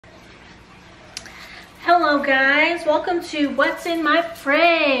Hello guys, welcome to What's in My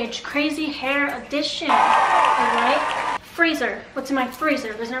Fridge, Crazy Hair Edition. Alright, freezer. What's in my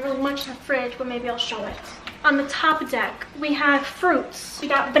freezer? There's not really much in the fridge, but maybe I'll show it. On the top deck, we have fruits. We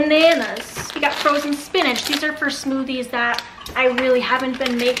got bananas. We got frozen spinach. These are for smoothies that I really haven't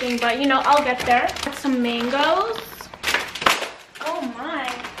been making, but you know, I'll get there. Got some mangoes. Oh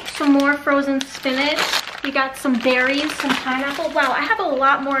my. Some more frozen spinach. We got some berries, some pineapple. Wow, I have a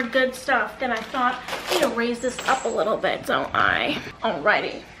lot more good stuff than I thought. I need to raise this up a little bit, don't I?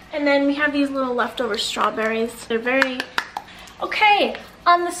 Alrighty. And then we have these little leftover strawberries. They're very... Okay,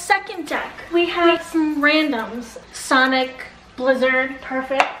 on the second deck, we have some randoms. Sonic, Blizzard,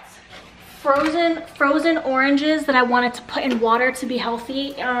 perfect. Frozen oranges that I wanted to put in water to be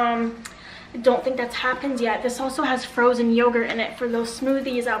healthy. I don't think that's happened yet. This also has frozen yogurt in it for those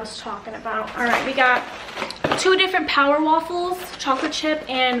smoothies I was talking about. All right, we got 2 different power waffles, chocolate chip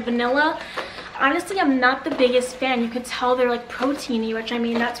and vanilla. Honestly, I'm not the biggest fan. You could tell they're like proteiny, which I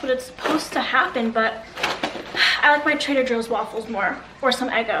mean, that's what it's supposed to happen, but I like my Trader Joe's waffles more, or some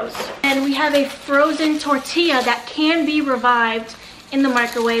Eggos. And we have a frozen tortilla that can be revived in the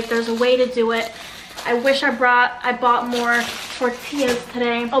microwave. There's a way to do it. I wish I bought more tortillas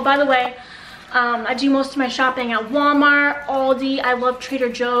today. Oh, by the way, I do most of my shopping at Walmart, Aldi. I love Trader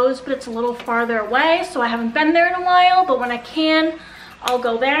Joe's, but it's a little farther away, so I haven't been there in a while, but when I can, I'll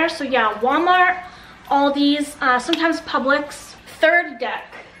go there. So yeah, Walmart, Aldi's, sometimes Publix. Third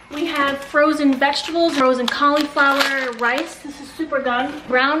deck, we have frozen vegetables, frozen cauliflower, rice. This is super good.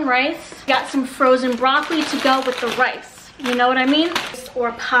 Brown rice. Got some frozen broccoli to go with the rice. You know what I mean?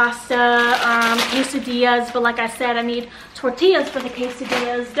 Or pasta, quesadillas, but like I said, I need tortillas for the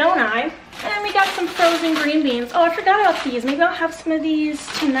quesadillas, don't I? And we got some frozen green beans. Oh, I forgot about these. Maybe I'll have some of these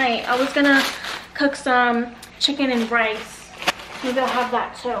tonight. I was gonna cook some chicken and rice. Maybe I'll have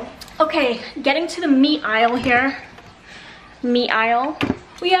that too. Okay, getting to the meat aisle here. Meat aisle.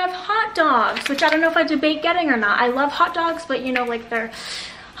 We have hot dogs, which I don't know if I debate getting or not. I love hot dogs, but you know, like they're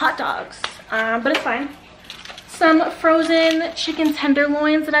hot dogs. But it's fine. Some frozen chicken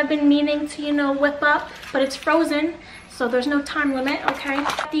tenderloins that I've been meaning to, you know, whip up, but it's frozen, so there's no time limit, okay?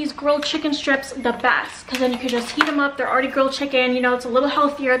 These grilled chicken strips, the best, because then you can just heat them up. They're already grilled chicken, you know, it's a little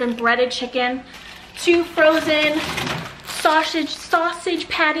healthier than breaded chicken. 2 frozen sausage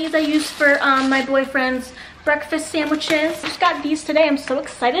patties I use for my boyfriend's breakfast sandwiches. Just got these today. I'm so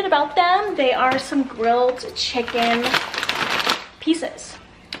excited about them. They are some grilled chicken pieces.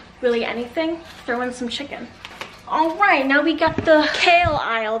 Really anything, throw in some chicken. All right, now we got the kale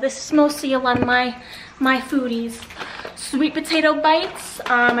aisle. This is mostly on my foodies. Sweet potato bites.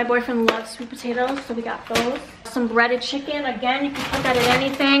 My boyfriend loves sweet potatoes, so we got those. Some breaded chicken. Again, you can put that in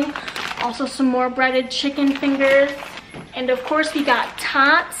anything. Also some more breaded chicken fingers. And of course, we got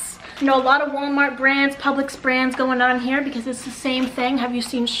tots. You know, a lot of Walmart brands, Publix brands going on here because it's the same thing. Have you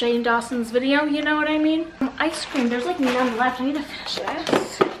seen Shane Dawson's video? You know what I mean? Ice cream. There's like none left. I need to finish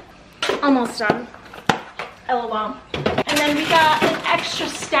this. Almost done. LOL. And then we got an extra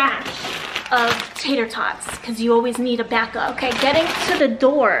stash of tater tots because you always need a backup. Okay, getting to the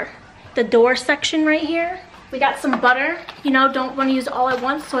door section right here. We got some butter. You know, don't want to use all at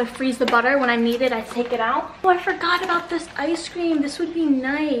once, so I freeze the butter. When I need it, I take it out. Oh, I forgot about this ice cream. This would be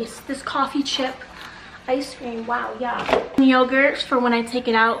nice. This coffee chip ice cream. Wow, yeah. Yogurt for when I take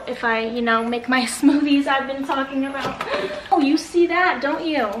it out if I, you know, make my smoothies I've been talking about. Oh, you see that, don't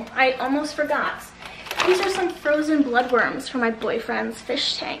you? I almost forgot. These are some frozen bloodworms for my boyfriend's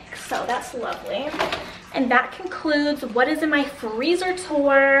fish tank, so that's lovely. And that concludes what is in my freezer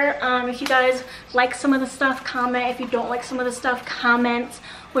tour. If you guys like some of the stuff, comment. If you don't like some of the stuff, comment.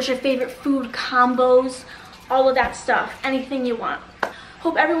 What's your favorite food combos? All of that stuff, anything you want.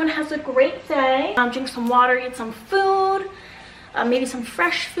 Hope everyone has a great day. Drink some water, eat some food, maybe some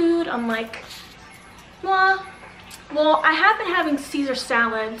fresh food. I'm like, well, I have been having Caesar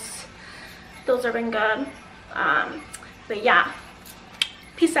salads. Those have been good. But yeah,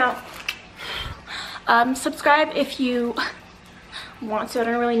 peace out. Subscribe if you want to. I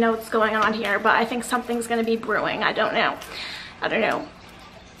don't really know what's going on here, but I think something's gonna be brewing. I don't know.